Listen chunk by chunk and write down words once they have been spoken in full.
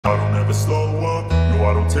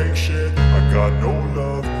take shit. I got no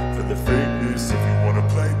love for the fakeness. If you wanna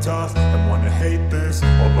play tough and wanna hate this,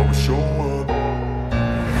 I'll always show up.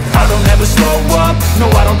 I don't ever slow up, no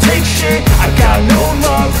I don't take shit. I got no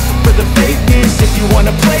love for the fakeness. If you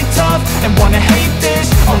wanna play tough and wanna hate this,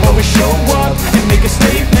 I'll always show up and make a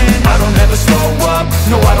statement. I don't ever slow up,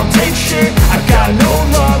 no I don't take shit. I got no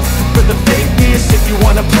love for the fakeness. If you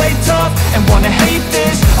wanna play tough and wanna hate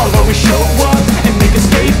this, I'll always show up and make a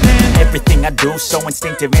statement. Everything I do so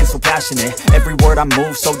instinctive and so passionate. Every word I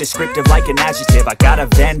move so descriptive like an adjective. I got a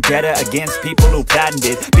vendetta against people who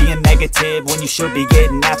patented being negative when you should be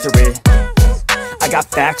getting after it. I got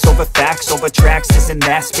facts over tracks, this and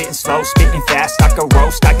that. Spitting slow, spitting fast. I could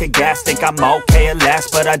roast, I could gas. Think I'm okay at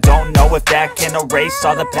last, but I don't know if that can erase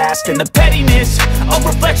all the past. And the pettiness, a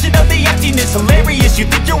reflection of the emptiness. Hilarious, you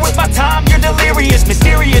think you're worth my time, you're delirious.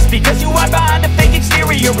 Mysterious, because you hide behind a fake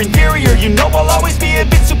exterior. Inferior, you know I'll always be a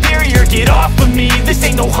bit superior. Get off of me, this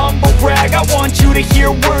ain't no humble brag. I want you to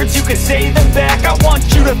hear words, you can say them back. I want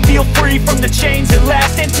you to feel free from the chains at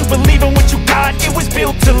last, and to believe in what you got, it was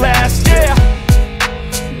built to last, yeah.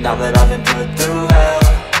 Now that I've been put through hell,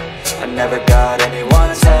 I never got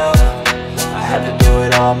anyone's help. I had to do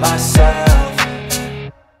it all myself.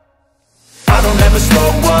 I don't ever slow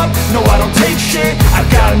up, no I don't take shit. I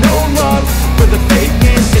got no love for the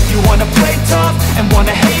fakeness. If you wanna play tough and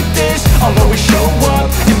wanna hate this, I'll always show up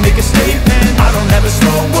and make a statement. I don't ever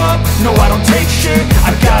slow up, no I don't take shit.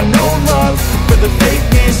 I got no love for the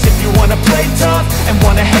fakeness. If you wanna play tough and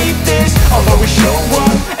wanna hate this, I'll always show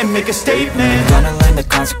up and make a statement. Gonna learn the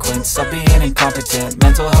consequence of being incompetent.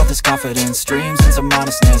 Mental health is confidence, dreams and some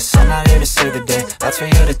honestness. I'm not here to save the day, that's for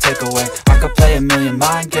you to take away. I could play a million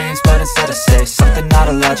mind games, but instead I say something not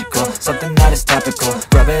illogical, something that is topical.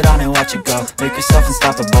 Rub it on and watch it go, make yourself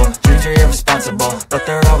unstoppable. Dreams are irresponsible, but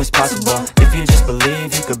they're always possible. If you just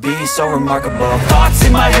believe, you could be so remarkable. Thoughts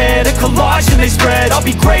in my head, a collage and they spread. I'll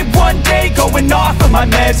be great one day, going off of my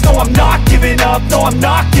meds. No, I'm not giving up, no, I'm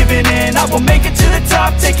not giving in. I will make it to the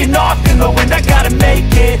top, taking off in the wind. I gotta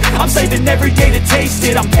make it, I'm saving every day to taste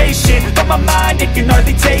it. I'm patient, but my mind, it can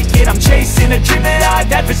hardly take it. I'm chasing a dream that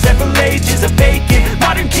I've had for several ages. A vacant,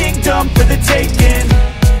 modern kingdom for the taking.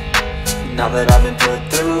 Now that I've been put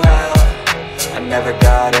through hell, I never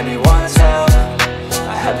got anyone's help.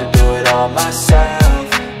 I had to do it all myself.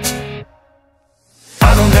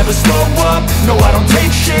 I don't ever slow up, no I don't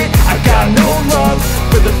take shit. I got no love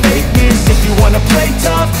for the fakeness. If you wanna play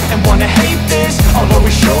tough and wanna hate this, I'll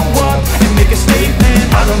always show up and make a statement.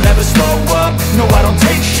 I don't ever slow up, no I don't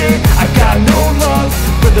take shit. I got no love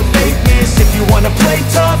for the fakeness. If you wanna play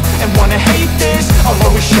tough and wanna hate this, I'll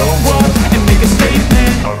always show up and make a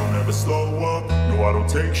statement. I don't ever slow up, no I don't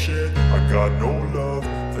take shit. I got no love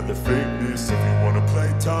for the fakeness. If you wanna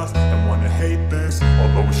play tough and wanna hate this,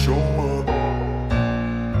 I'll always show up.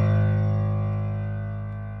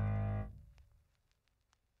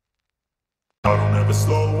 I don't ever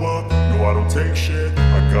slow up, no I don't take shit.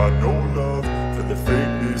 I got no love for the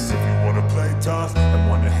fakeness. If you wanna play tough and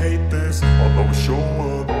wanna hate this, I'll always show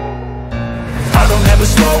up. I don't ever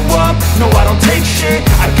slow up, no I don't take shit.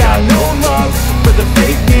 I got no love for the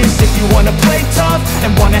fakeness. If you wanna play tough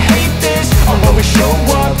and wanna hate this, I'll always show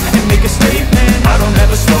up and make a statement. I don't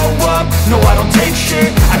ever slow up, no I don't take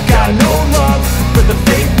shit. I got no love for the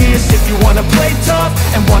fakeness. If you wanna play tough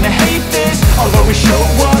and wanna hate this, I'll always show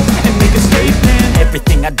up and make a statement.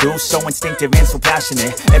 Everything I do so instinctive and so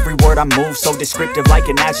passionate. Every word I move so descriptive like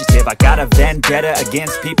an adjective. I got a vendetta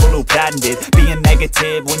against people who patented being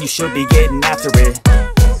negative when you should be getting after it.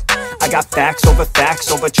 I got facts over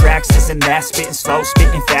tracks, this and that. Spitting slow,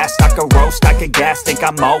 spitting fast. I could roast, I could gas. Think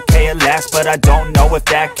I'm okay at last, but I don't know if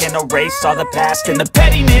that can erase all the past. And the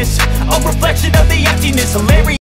pettiness, a reflection of the emptiness. Hilarious.